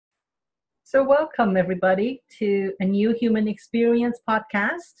So, welcome everybody to a new Human Experience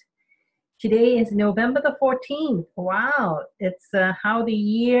podcast. Today is November the 14th. Wow, it's how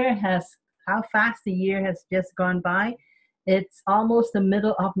fast the year has just gone by. It's almost the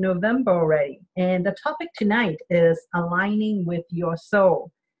middle of November already. And the topic tonight is aligning with your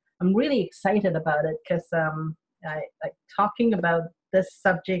soul. I'm really excited about it because I like talking about this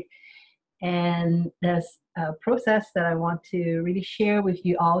subject, and there's a process that I want to really share with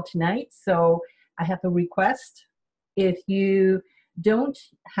you all tonight. So I have a request. If you don't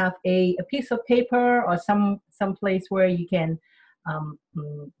have a piece of paper or some place where you can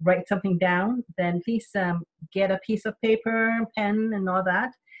write something down, then please get a piece of paper, pen, and all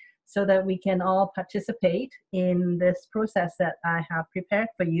that, so that we can all participate in this process that I have prepared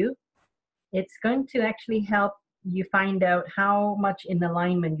for you. It's going to actually help you find out how much in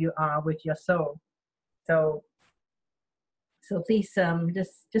alignment you are with your soul. So, so please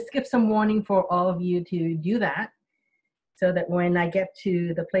just give some warning for all of you to do that, so that when I get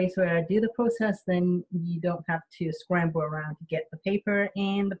to the place where I do the process, then you don't have to scramble around to get the paper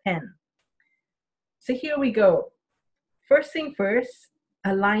and the pen. So here we go. First thing first,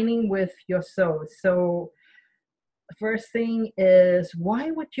 aligning with your soul. So first thing is, why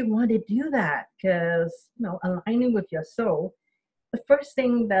would you want to do that? Because, aligning with your soul, the first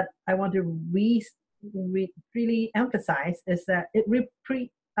thing that I want to really emphasize is that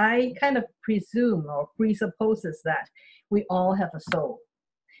I kind of presume or presupposes that we all have a soul.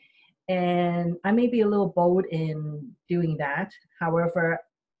 And I may be a little bold in doing that. However,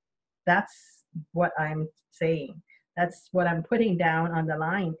 that's what I'm saying. That's what I'm putting down on the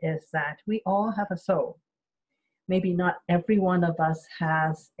line, is that we all have a soul. Maybe not every one of us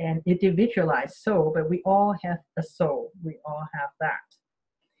has an individualized soul, but we all have a soul. We all have that.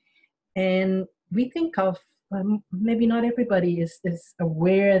 And we think of, maybe not everybody is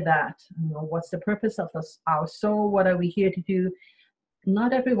aware that, what's the purpose of our soul? What are we here to do?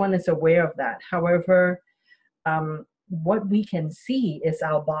 Not everyone is aware of that. However, what we can see is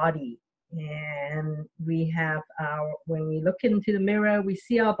our body. And when we look into the mirror, we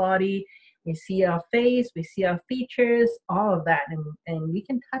see our body, we see our face, we see our features, all of that, and we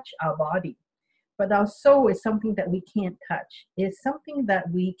can touch our body. But our soul is something that we can't touch. It's something that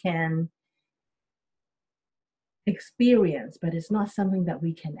we can experience, but it's not something that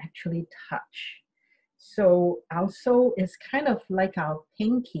we can actually touch. So our soul is kind of like our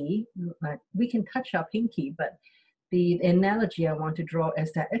pinky. Like we can touch our pinky, but the analogy I want to draw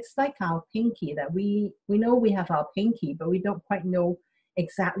is that it's like our pinky, that we know we have our pinky, but we don't quite know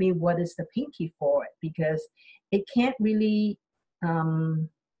exactly what is the pinky for it, because it can't really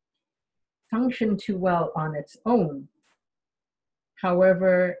function too well on its own.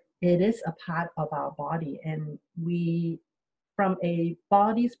 However, it is a part of our body, and from a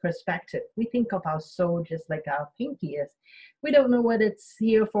body's perspective, we think of our soul just like our pinky is. We don't know what it's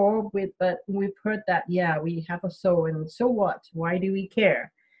here for, but we've heard that, yeah, we have a soul, and so what? Why do we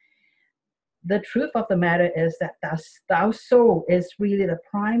care? The truth of the matter is that our soul is really the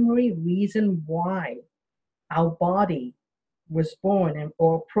primary reason why our body was born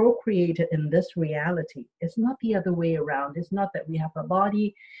or procreated in this reality. It's not the other way around. It's not that we have a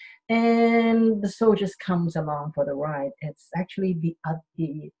body and the soul just comes along for the ride. It's actually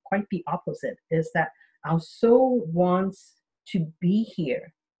quite the opposite, is that our soul wants to be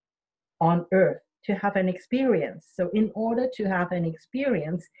here on earth to have an experience. So in order to have an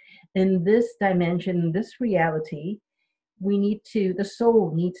experience in this dimension, this reality, the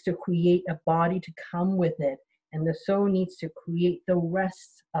soul needs to create a body to come with it, and the soul needs to create the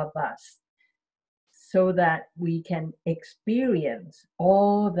rest of us, so that we can experience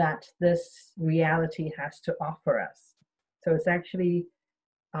all that this reality has to offer us. So it's actually,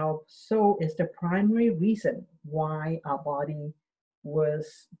 our soul is the primary reason why our body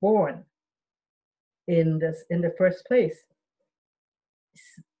was born in the first place.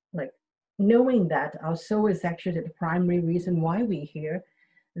 Like, knowing that our soul is actually the primary reason why we're here,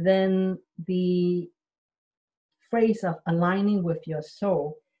 then the phrase of aligning with your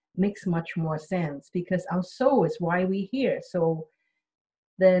soul makes much more sense, because our soul is why we're here. So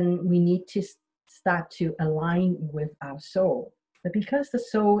then we need to start to align with our soul. But because the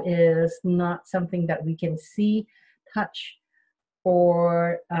soul is not something that we can see, touch,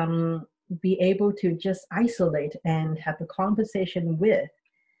 or be able to just isolate and have a conversation with,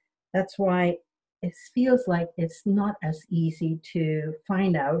 that's why it feels like it's not as easy to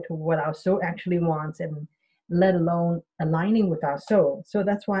find out what our soul actually wants, and let alone aligning with our soul. So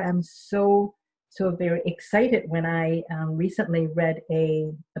that's why I'm so very excited when I recently read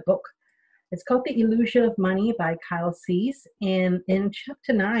a book It's called The Illusion of Money by Kyle Cease. And in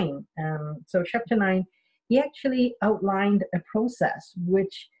chapter 9, so chapter 9, he actually outlined a process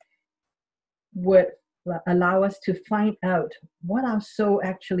which would allow us to find out what our soul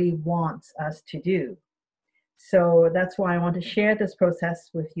actually wants us to do. So that's why I want to share this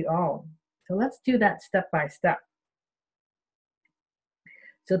process with you all. So let's do that step by step.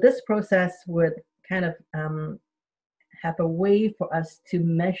 So this process would kind of have a way for us to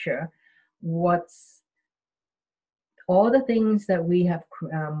measure what's all the things that we have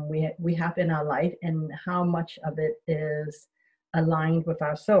in our life and how much of it is aligned with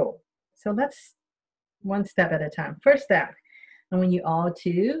our soul. So let's one step at a time. First step, I want you all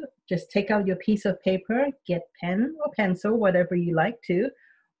to just take out your piece of paper, get pen or pencil, whatever you like to,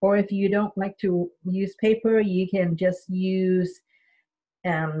 or if you don't like to use paper, you can just use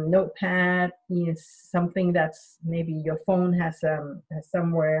notepad, something that's maybe your phone has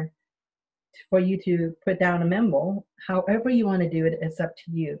somewhere for you to put down a memo. However you want to do it, it's up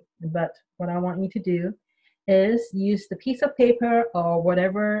to you. But what I want you to do is use the piece of paper or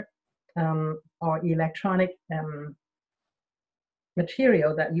whatever or electronic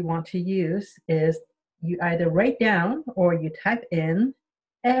material that you want to use. Is you either write down or you type in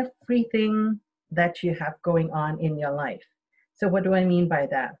everything that you have going on in your life. So what do I mean by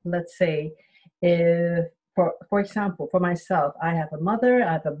that? Let's say if, for example, for myself, I have a mother,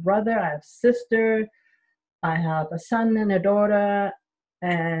 I have a brother, I have a sister, I have a son and a daughter,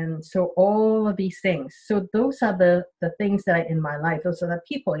 and so all of these things. So those are the things that are in my life. Those are the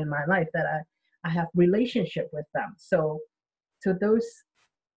people in my life that I have relationship with them. So those,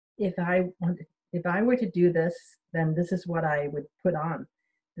 if I were to do this, then this is what I would put on.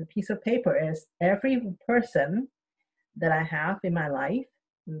 The piece of paper is every person that I have in my life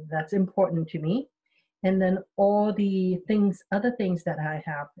that's important to me. And then all the things, other things that I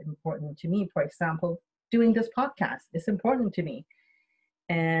have important to me. For example, doing this podcast is important to me.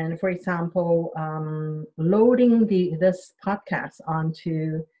 And for example, loading this podcast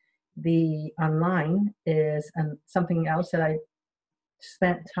onto the online is something else that I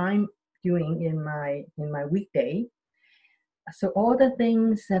spent time doing in my weekday. So all the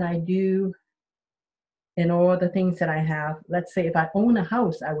things that I do and all the things that I have, let's say if I own a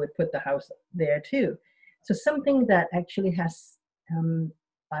house, I would put the house there too. So something that actually has,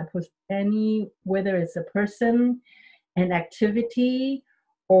 I put whether it's a person, an activity,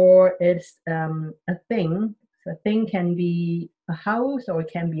 or it's a thing. So a thing can be a house, or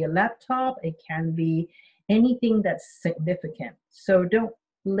it can be a laptop, it can be anything that's significant. So don't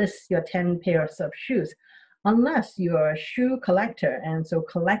list your 10 pairs of shoes unless you're a shoe collector, and so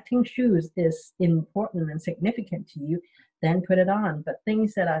collecting shoes is important and significant to you, then put it on. But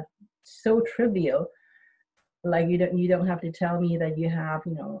things that are so trivial, like you don't have to tell me that you have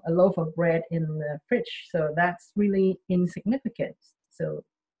a loaf of bread in the fridge, so that's really insignificant. So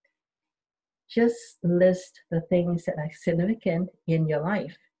just list the things that are significant in your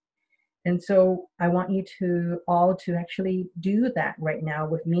life. And so I want you to all to actually do that right now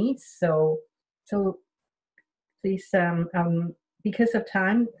with me. So please, because of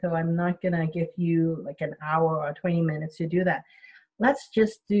time, so I'm not gonna give you like an hour or 20 minutes to do that. Let's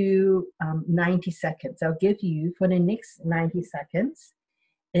just do 90 seconds. I'll give you for the next 90 seconds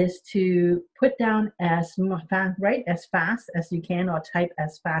is to put down as fast as you can, or type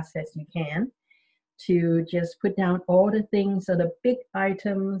as fast as you can, to just put down all the things, or the big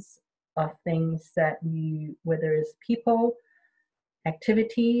items of things that you, whether it's people,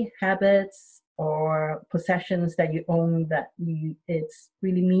 activity, habits, or possessions that you own that it's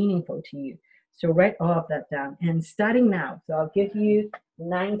really meaningful to you. So write all of that down. And starting now, so I'll give you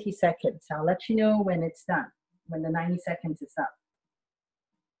 90 seconds. I'll let you know when it's done, when the 90 seconds is up.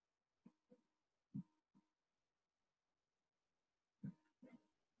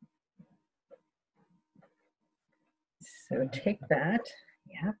 So take that,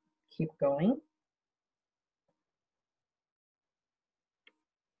 yeah, keep going.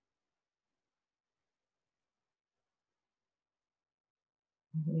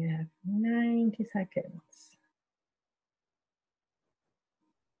 You have 90 seconds.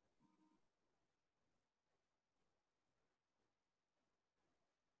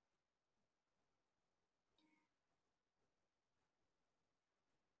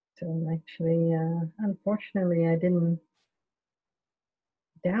 So actually, unfortunately, I didn't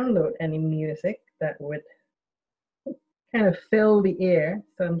download any music that would kind of fill the air.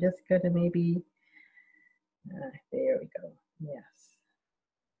 So I'm just going to maybe, there we go. Yes.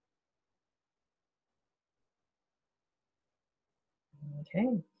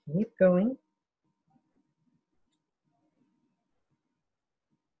 Okay, keep going.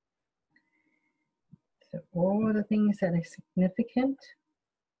 all the things that are significant.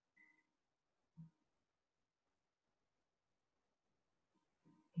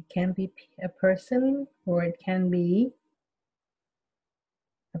 It can be a person, or it can be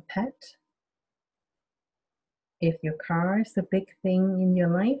a pet. If your car is the big thing in your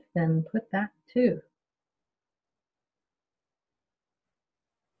life, then put that too.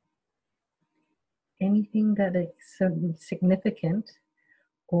 Anything that is significant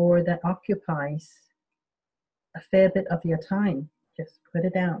or that occupies a fair bit of your time, just put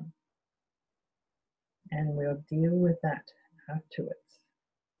it down. And we'll deal with that afterwards.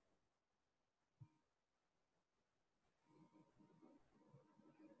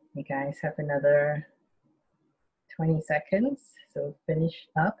 You guys have another 20 seconds, so finish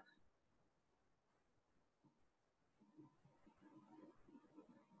up.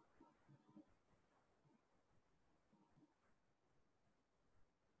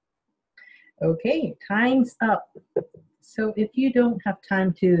 Okay, time's up. So if you don't have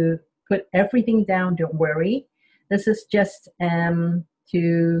time to put everything down, don't worry. This is just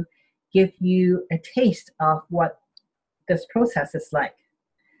to give you a taste of what this process is like.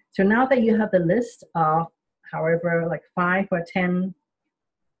 So now that you have the list of however, like 5 or 10,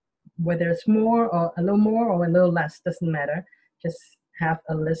 whether it's more or a little more or a little less, doesn't matter. Just have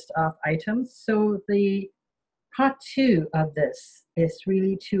a list of items. So the part 2 of this is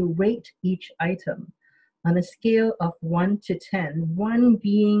really to rate each item on a scale of 1 to 10, 1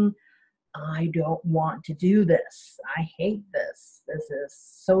 being, I don't want to do this. I hate this. This is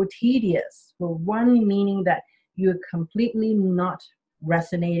so tedious. For 1 meaning that you're completely not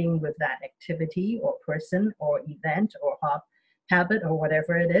resonating with that activity or person or event or habit or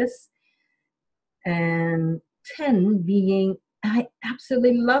whatever it is. And 10 being, I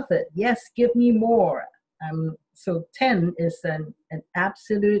absolutely love it. Yes, give me more. So 10 is an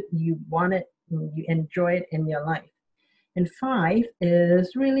absolute, you want it, you enjoy it in your life. And 5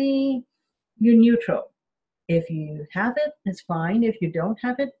 is really, you're neutral. If you have it, it's fine. If you don't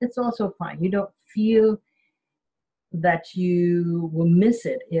have it, it's also fine. You don't feel that you will miss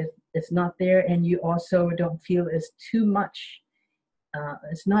it if it's not there, and you also don't feel it's too much.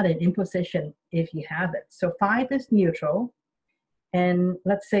 It's not an imposition if you have it. So 5 is neutral. And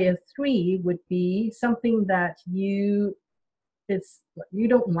let's say a 3 would be something that you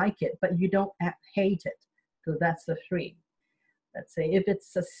don't like it, but you don't hate it. So that's a 3. Let's say if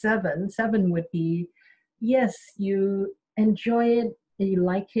it's a 7 would be, yes, you enjoy it, you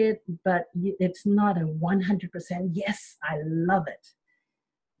like it, but it's not a 100%, yes, I love it.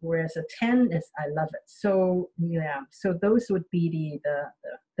 Whereas a 10 is, I love it. So yeah, so those would be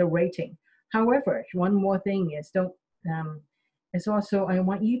the rating. However, one more thing is it's also, I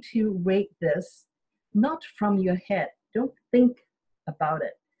want you to rate this not from your head. Don't think about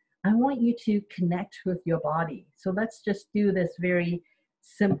it. I want you to connect with your body. So let's just do this very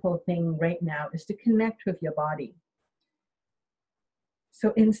simple thing right now, is to connect with your body.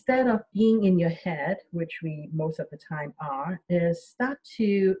 So instead of being in your head, which we most of the time are, is start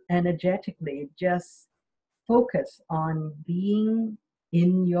to energetically just focus on being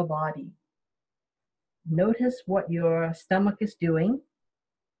in your body. Notice what your stomach is doing.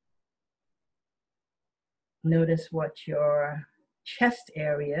 Notice what your chest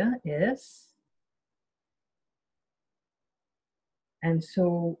area is. And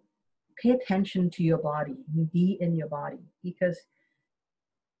so pay attention to your body, be in your body, because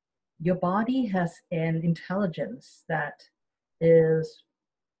your body has an intelligence that is,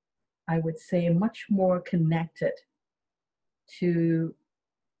 I would say, much more connected to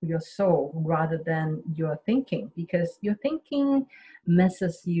your soul rather than your thinking, because your thinking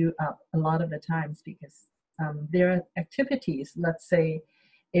messes you up a lot of the times, because there are activities, let's say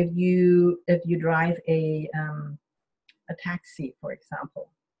if you drive a taxi, for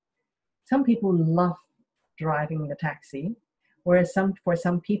example. Some people love driving the taxi, whereas for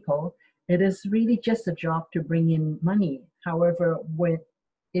some people, it is really just a job to bring in money. However,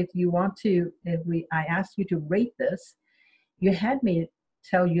 if I asked you to rate this, your head may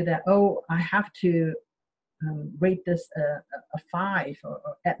tell you that, oh, I have to rate this a 5, or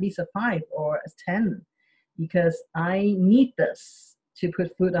at least a 5 or a 10, because I need this to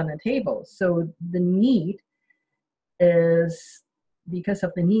put food on the table. So the need is because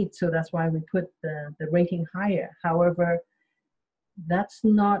of the need, so that's why we put the rating higher. However, that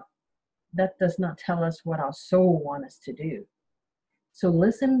does not tell us what our soul wants us to do. So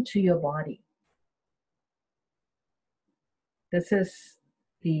listen to your body. This is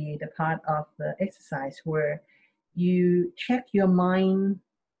the part of the exercise where you check your mind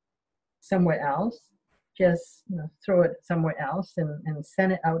somewhere else, just throw it somewhere else and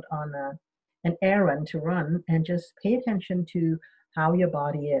send it out on an errand to run, and just pay attention to how your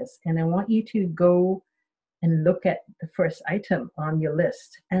body is. And I want you to go and look at the first item on your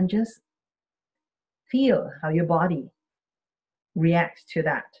list and just feel how your body reacts to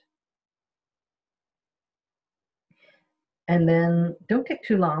that. And then don't take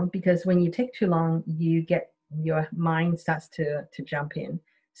too long, because when you take too long, your mind starts to jump in.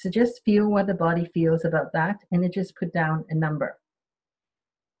 So just feel what the body feels about that, and then just put down a number.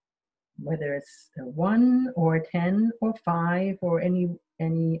 Whether it's a 1 or a 10 or 5 or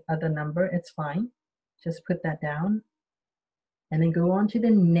any other number, it's fine. Just put that down. And then go on to the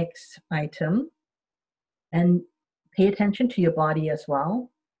next item and pay attention to your body as well.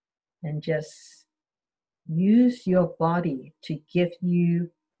 And just use your body to give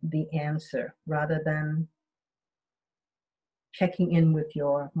you the answer rather than checking in with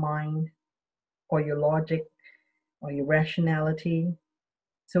your mind or your logic or your rationality.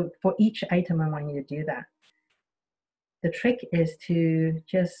 So for each item, I want you to do that. The trick is to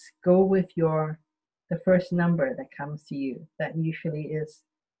just go with the first number that comes to you. That usually is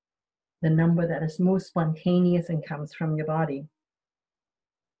the number that is most spontaneous and comes from your body.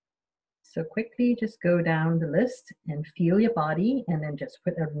 So quickly just go down the list and feel your body, and then just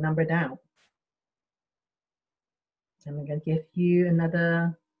put a number down. I'm going to give you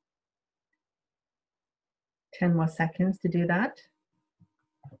another 10 more seconds to do that.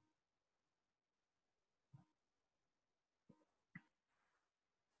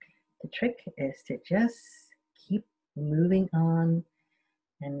 The trick is to just keep moving on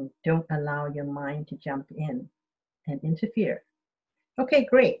and don't allow your mind to jump in and interfere. Okay,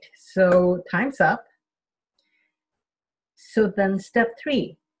 great. So time's up. So then step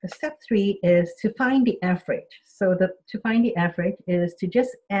 3. The step 3 is to find the average. So to find the average is to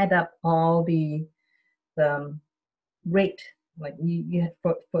just add up all the rate. Like you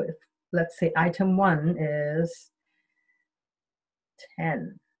for let's say item 1 is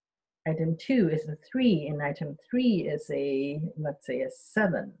 10. Item 2 is a 3, and item 3 is let's say a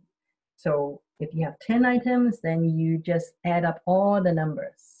 7. So if you have 10 items, then you just add up all the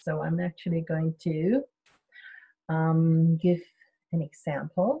numbers. So I'm actually going to give an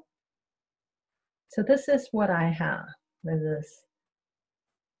example. So this is what I have. This is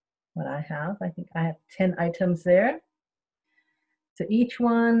what I have. I think I have 10 items there. So each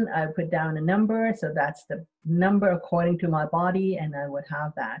one, I put down a number. So that's the number according to my body, and I would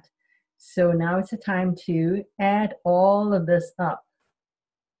have that. So now it's the time to add all of this up.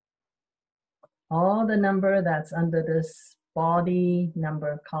 All the number that's under this body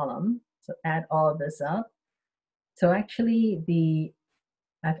number column. So add all of this up. So actually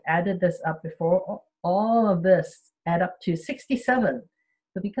I've added this up before. All of this add up to 67.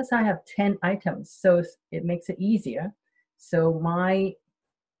 So because I have 10 items, so it makes it easier. So my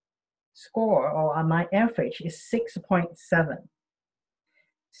score or my average is 6.7.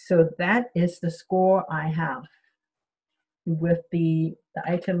 So that is the score I have with the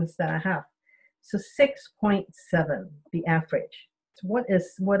items that I have. So 6.7, the average. So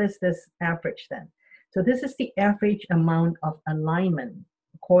what is this average then? So this is the average amount of alignment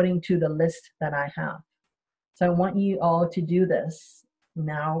according to the list that I have. So I want you all to do this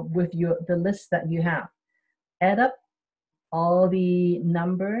now with the list that you have. Add up all the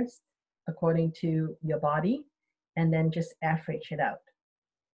numbers according to your body, and then just average it out.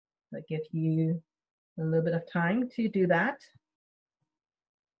 I'll give you a little bit of time to do that.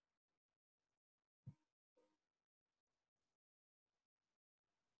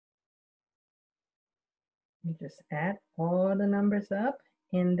 You just add all the numbers up,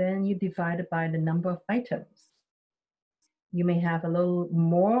 and then you divide it by the number of items. You may have a little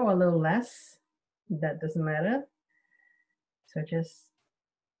more or a little less. That doesn't matter. So just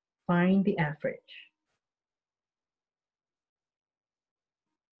find the average.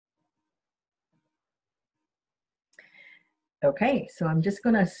 Okay, so I'm just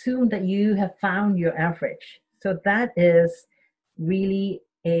going to assume that you have found your average. So that is really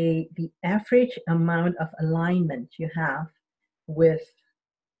the average amount of alignment you have with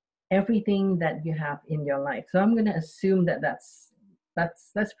everything that you have in your life. So I'm going to assume that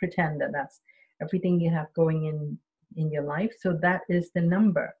let's pretend that that's everything you have going in your life. So that is the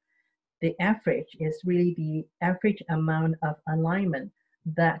number. The average is really the average amount of alignment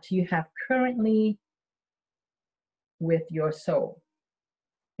that you have currently with your soul.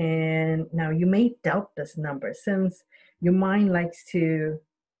 And now you may doubt this number since your mind likes to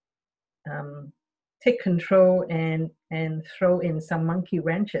take control and throw in some monkey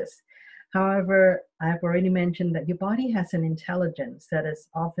wrenches. However, I've already mentioned that your body has an intelligence that is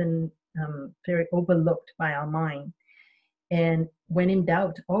often very overlooked by our mind. And when in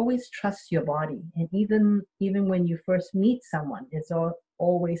doubt, always trust your body. And even when you first meet someone,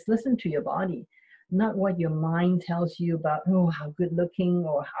 always listen to your body, not what your mind tells you about, oh, how good looking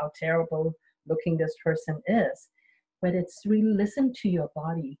or how terrible looking this person is. But it's really listen to your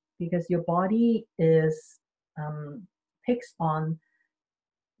body, because your body is picks on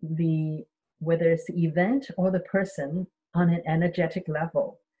whether it's the event or the person on an energetic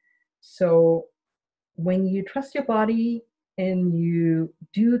level. So when you trust your body and you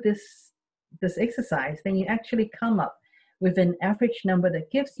do this exercise, then you actually come up with an average number that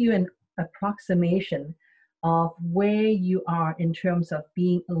gives you an approximation of where you are in terms of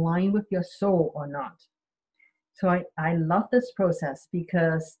being aligned with your soul or not. So I love this process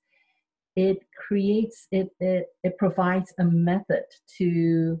because it provides a method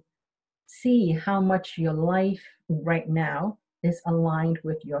to see how much your life right now is aligned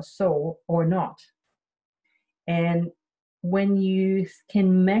with your soul or not. And when you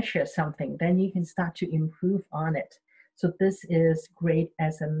can measure something, then you can start to improve on it. So this is great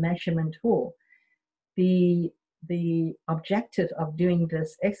as a measurement tool. The objective of doing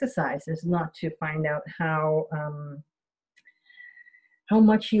this exercise is not to find out how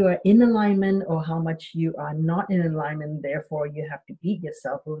much you are in alignment or how much you are not in alignment, therefore you have to beat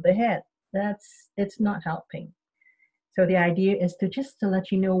yourself over the head. It's not helping. So the idea is to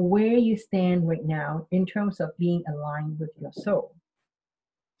let you know where you stand right now in terms of being aligned with your soul.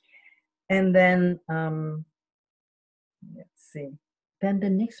 And then, let's see. Then the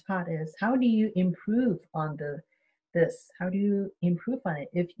next part is, how do you improve on this? How do you improve on it?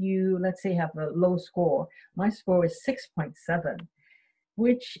 If you, let's say, have a low score, my score is 6.7,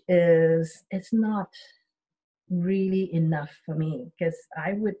 which is, it's not really enough for me, because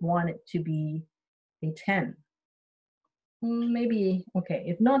I would want it to be a 10. Maybe, okay,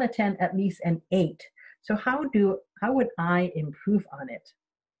 if not a 10, at least an 8. So how would I improve on it?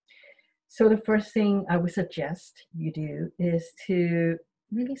 So the first thing I would suggest you do is to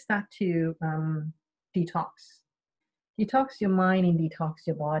really start to detox your mind and detox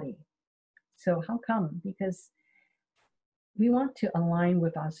your body. So how come? Because we want to align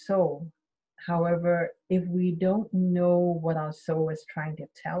with our soul. However, if we don't know what our soul is trying to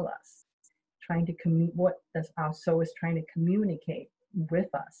tell us, what does our soul is trying to communicate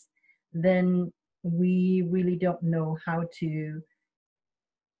with us, then we really don't know how to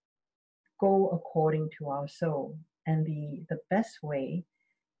go according to our soul. And the best way,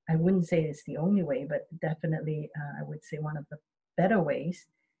 I wouldn't say it's the only way, but definitely I would say one of the better ways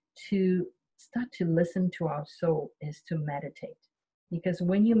to start to listen to our soul is to meditate. Because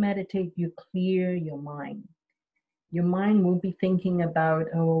when you meditate, you clear your mind. Your mind won't be thinking about,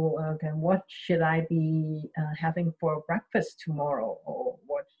 oh, okay, what should I be having for breakfast tomorrow, or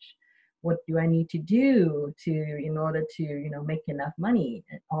what do I need to do in order to make enough money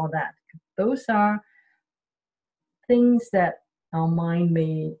and all that. Those are things that our mind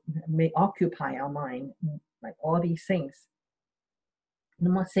may occupy our mind, like all these things.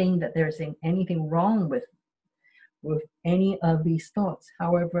 I'm not saying that there's anything wrong with any of these thoughts.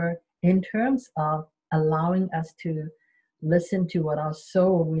 However, in terms of allowing us to listen to what our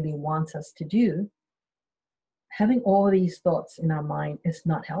soul really wants us to do, having all these thoughts in our mind is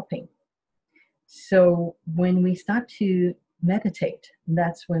not helping. So when we start to meditate,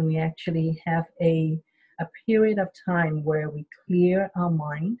 that's when we actually have a period of time where we clear our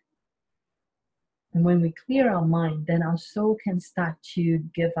mind. And when we clear our mind, then our soul can start to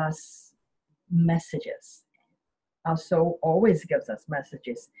give us messages. Our soul always gives us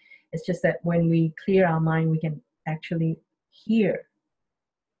messages. It's just that when we clear our mind, we can actually hear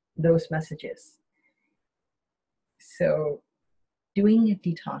those messages. So doing a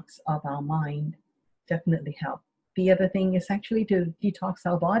detox of our mind definitely helps. The other thing is actually to detox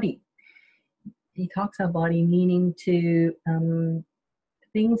our body. Detox our body meaning to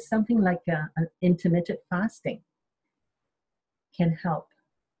something like an intermittent fasting can help,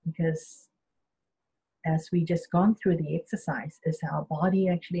 because as we just gone through the exercise, is our body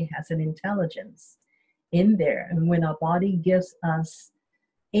actually has an intelligence in there. And when our body gives us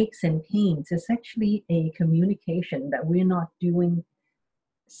aches and pains, it's actually a communication that we're not doing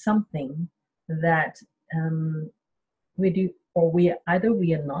something that we do, or we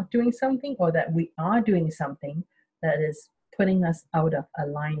are not doing something, or that we are doing something that is putting us out of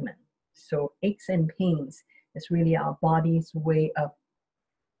alignment. So aches and pains is really our body's way of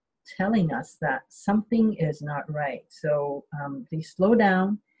telling us that something is not right. So please slow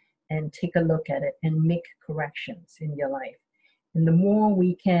down and take a look at it and make corrections in your life. And the more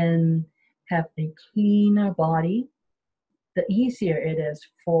we can have a cleaner body, the easier it is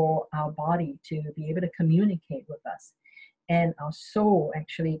for our body to be able to communicate with us. And our soul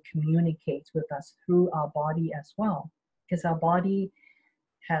actually communicates with us through our body as well, because our body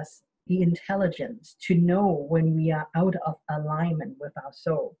has the intelligence to know when we are out of alignment with our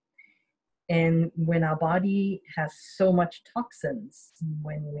soul. And when our body has so much toxins,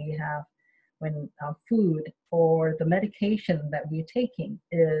 when our food or the medication that we're taking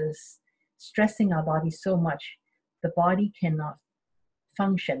is stressing our body so much, the body cannot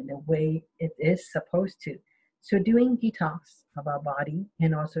function the way it is supposed to. So doing detox of our body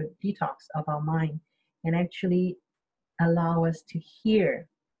and also detox of our mind and actually allow us to hear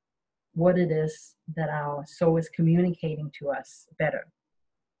what it is that our soul is communicating to us better.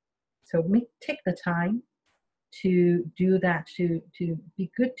 So take the time to do that, to be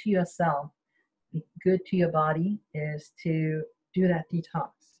good to yourself, be good to your body, is to do that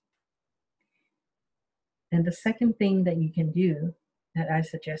detox. And the second thing that you can do, that I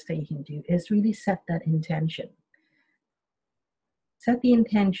suggest that you can do, is really set that intention. Set the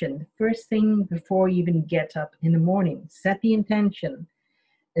intention. First thing before you even get up in the morning, set the intention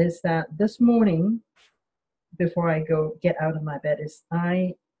is that this morning, before I get out of my bed, is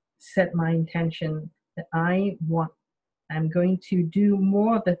I set my intention that I'm going to do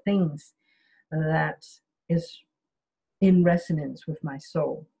more of the things that is in resonance with my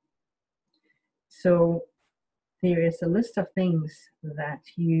soul. So there is a list of things that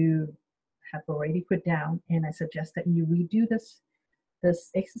you have already put down, and I suggest that you redo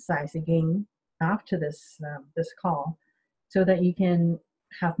this exercise again after this call, so that you can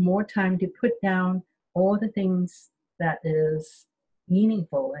have more time to put down all the things that is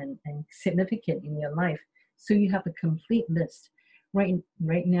meaningful and significant in your life, so you have a complete list.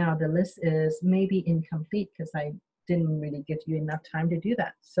 Right now the list is maybe incomplete because I didn't really give you enough time to do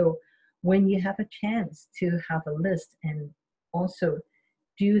that. So when you have a chance to have a list and also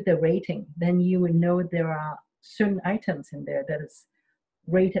do the rating, then you would know there are certain items in there that is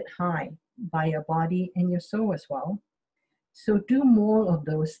rated high by your body and your soul as well. So do more of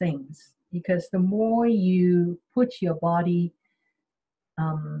those things, because the more you put your body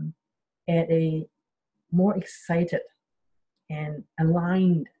at a more excited and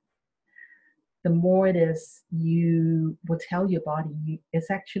aligned, the more it is you will tell your body, it's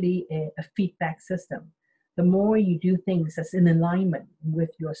actually a feedback system. The more you do things that's in alignment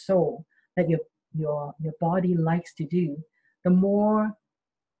with your soul, that your body likes to do, the more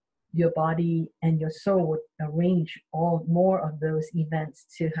your body and your soul would arrange more of those events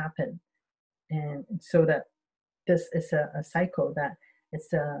to happen. And so that this is a cycle, that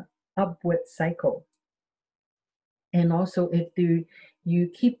it's a upward cycle. And also if you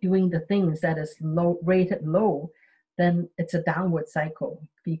keep doing the things that is rated low, then it's a downward cycle.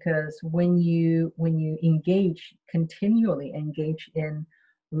 Because when you continually engage in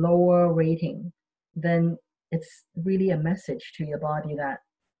lower rating, then it's really a message to your body that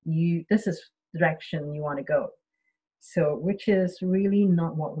this is the direction you want to go. So which is really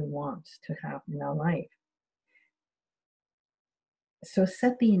not what we want to have in our life. So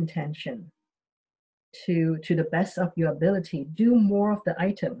set the intention to the best of your ability. Do more of the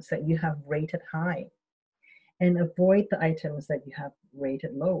items that you have rated high and avoid the items that you have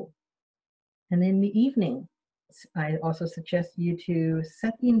rated low. And in the evening, I also suggest you to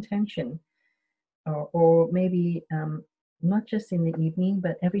set the intention, or maybe not just in the evening,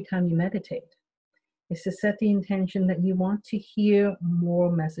 but every time you meditate, is to set the intention that you want to hear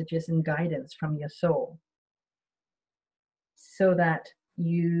more messages and guidance from your soul, so that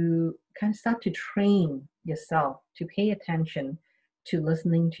you kind of start to train yourself to pay attention to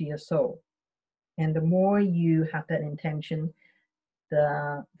listening to your soul. And the more you have that intention,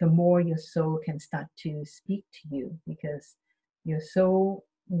 the more your soul can start to speak to you, because your soul,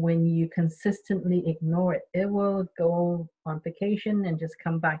 when you consistently ignore it, it will go on vacation and just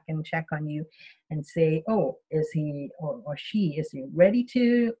come back and check on you and say, oh, is he or she, is he ready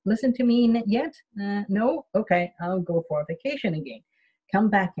to listen to me yet? No? Okay, I'll go for a vacation again. Come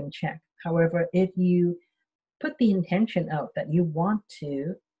back and check. However, if you put the intention out that you want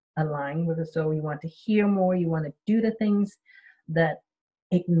to align with the soul, you want to hear more, you want to do the things that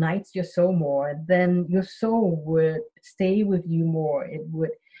ignites your soul more, then your soul would stay with you more. It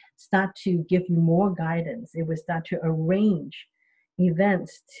would start to give you more guidance. It would start to arrange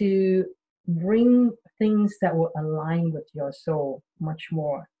events to bring things that will align with your soul much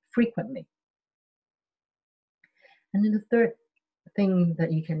more frequently. And then the third thing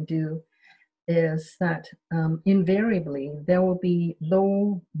that you can do is that invariably there will be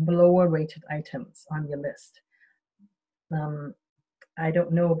lower rated items on your list. I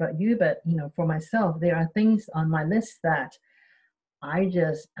don't know about you, but for myself, there are things on my list that I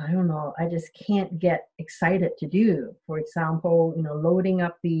don't know, I just can't get excited to do. For example, loading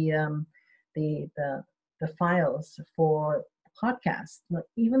up the the files for podcasts. Like,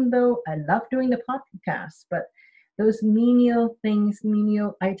 even though I love doing the podcast, but those menial things,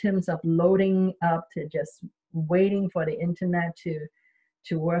 menial items of loading up to just waiting for the internet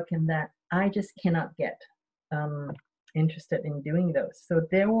to work, and that I just cannot get um, interested in doing those. So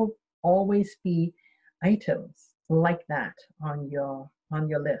there will always be items like that on your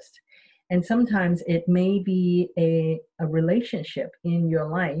list. And sometimes it may be a relationship in your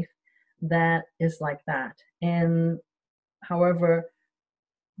life that is like that. And however,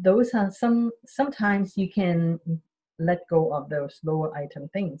 those are sometimes you can let go of those lower item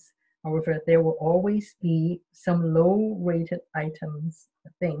things. However, there will always be some low rated items,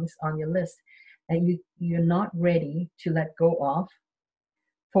 things on your list that you're not ready to let go of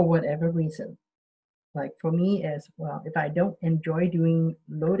for whatever reason. Like for me, as well, if I don't enjoy doing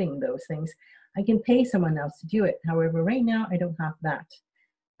loading those things, I can pay someone else to do it. However, right now I don't have that.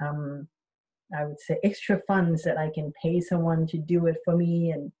 Um, I would say extra funds that I can pay someone to do it for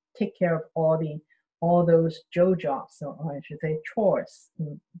me and take care of all those Joe jobs, or I should say chores,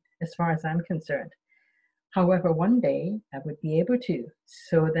 as far as I'm concerned. However, one day I would be able to.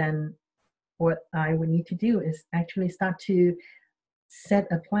 So then what I would need to do is actually start to set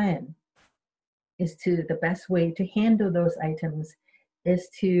a plan. Is to the best way to handle those items is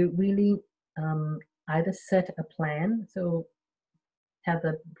to really um, either set a plan. So have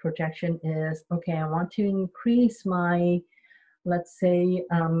the projection is, okay, I want to increase my, let's say,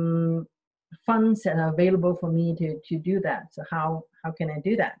 funds that are available for me to do that. So how can I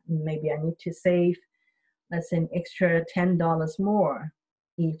do that? Maybe I need to save, let's say, an extra $10 more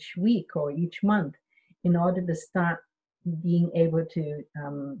each week or each month in order to start being able to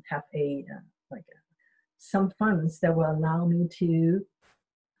have like some funds that will allow me to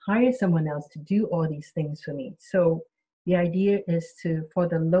hire someone else to do all these things for me. So the idea is to, for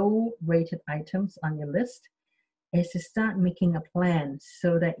the low rated items on your list, is to start making a plan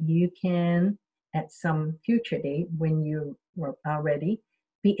so that you can, at some future date when you are ready,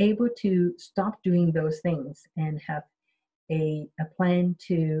 be able to stop doing those things and have a plan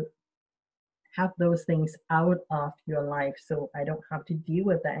to have those things out of your life, so I don't have to deal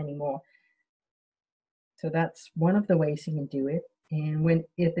with that anymore. So that's one of the ways you can do it. And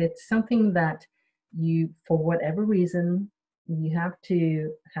if it's something that you, for whatever reason, you have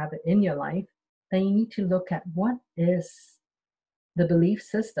to have it in your life, then you need to look at what is the belief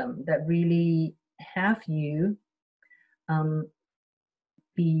system that really have you um,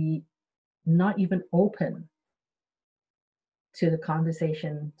 be not even open to the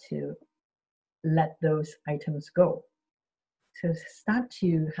conversation to let those items go. So start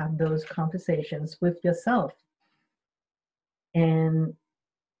to have those conversations with yourself and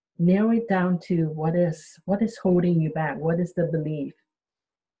narrow it down to what is holding you back. What is the belief?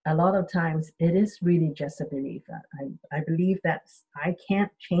 A lot of times it is really just a belief. I believe that I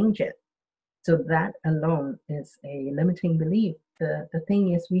can't change it. So that alone is a limiting belief. The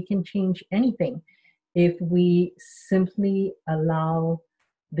thing is, we can change anything if we simply allow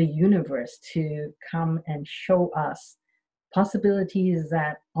the universe to come and show us possibilities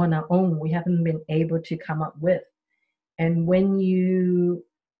that on our own we haven't been able to come up with. And when you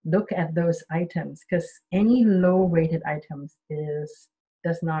look at those items, because any low rated items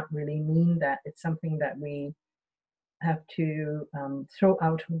does not really mean that it's something that we have to throw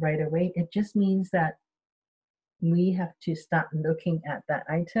out right away. It just means that we have to start looking at that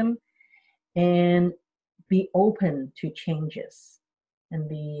item and be open to changes. And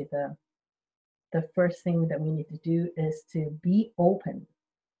the first thing that we need to do is to be open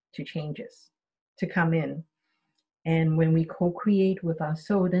to changes to come in. And when we co-create with our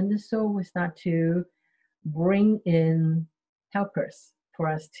soul, then the soul will start to bring in helpers for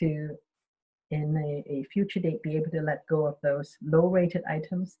us to, in a future date, be able to let go of those low rated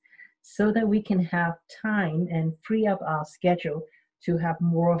items so that we can have time and free up our schedule to have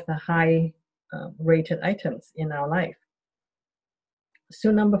more of the high rated items in our life.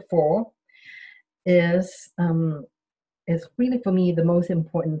 So number 4 is really, for me, the most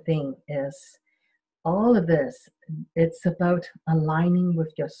important thing is all of this. It's about aligning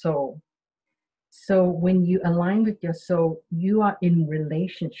with your soul. So when you align with your soul, you are in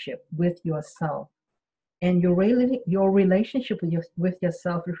relationship with yourself. And your relationship with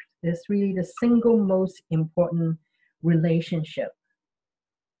yourself is really the single most important relationship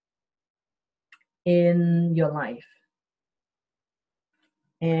in your life.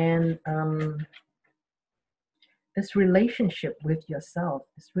 And this relationship with yourself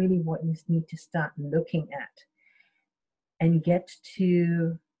is really what you need to start looking at. and get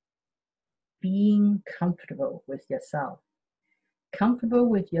to being comfortable with yourself. Comfortable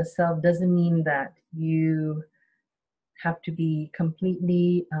with yourself doesn't mean that you have to be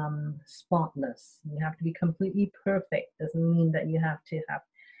completely spotless. You have to be completely perfect. Doesn't mean that you have to have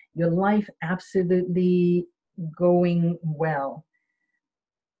your life absolutely going well.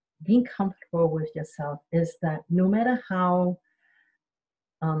 Being comfortable with yourself is that no matter how,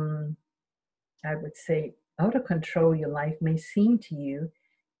 I would say, out of control your life may seem to you,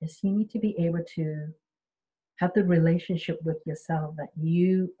 is you need to be able to have the relationship with yourself that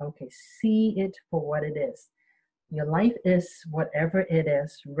you, okay, see it for what it is. Your life is whatever it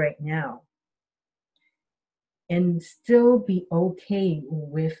is right now. And still be okay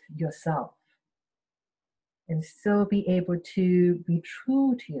with yourself. And still be able to be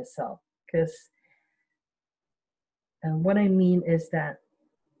true to yourself. Because what I mean is that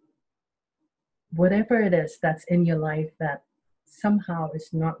whatever it is that's in your life that somehow is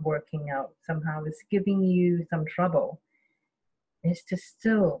not working out, somehow is giving you some trouble, is to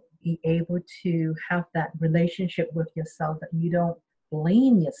still be able to have that relationship with yourself, that you don't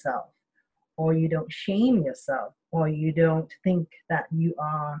blame yourself, or you don't shame yourself, or you don't think that you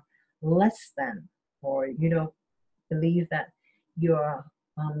are less than, or you don't believe that you're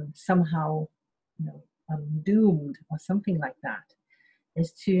somehow, doomed or something like that.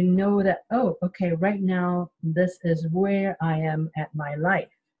 Is to know that, oh, okay, right now this is where I am at my life.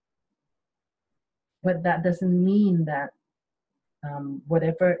 But that doesn't mean that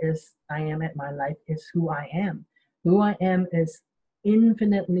whatever is I am at my life is who I am. Who I am is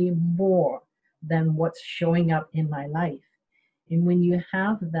infinitely more than what's showing up in my life. And when you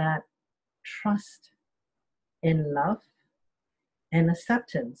have that trust and love and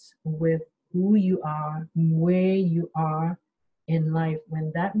acceptance with who you are, where you are in life,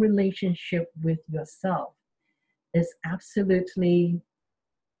 when that relationship with yourself is absolutely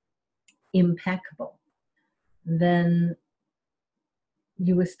impeccable, then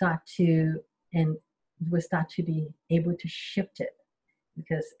you will start to, and you will start to be able to shift it,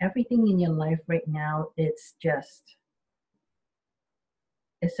 because everything in your life right now, it's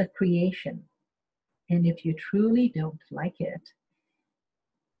a creation. And if you truly don't like it,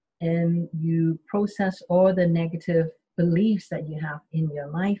 and you process all the negative beliefs that you have in your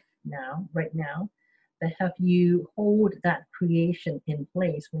life now, right now, that have you hold that creation in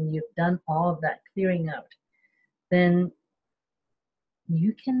place, when you've done all of that clearing out, then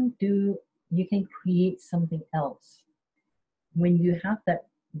you can create something else. When you have that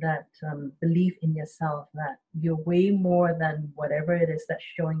belief in yourself that you're way more than whatever it is that's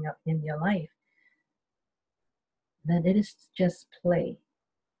showing up in your life, then it is just play.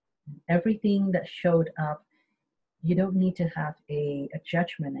 Everything that showed up, you don't need to have a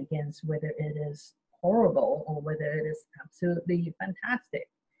judgment against whether it is horrible or whether it is absolutely fantastic.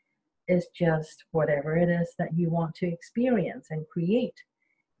 It's just whatever it is that you want to experience and create.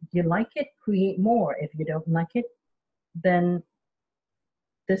 If you like it, create more. If you don't like it, then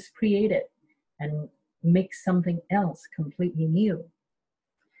discreate it and make something else completely new.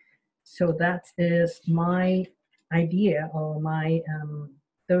 So that is my idea, or my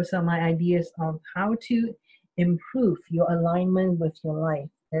those are my ideas of how to improve your alignment with your life.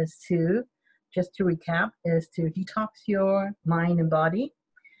 Is to, just to recap, is to detox your mind and body.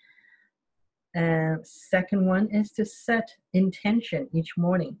 And second one is to set intention each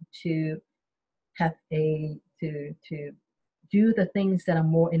morning to have to do the things that are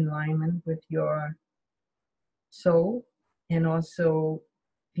more in alignment with your soul, and also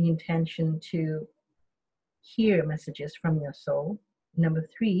the intention to hear messages from your soul. Number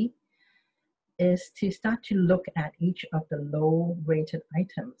three is to start to look at each of the low rated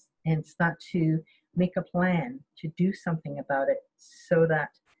items and start to make a plan to do something about it, so that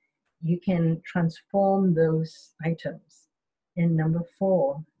you can transform those items. And number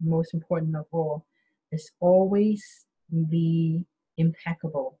four, most important of all, is always be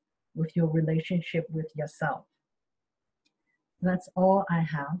impeccable with your relationship with yourself. That's all I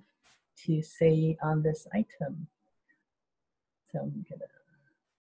have to say on this item. So I'm gonna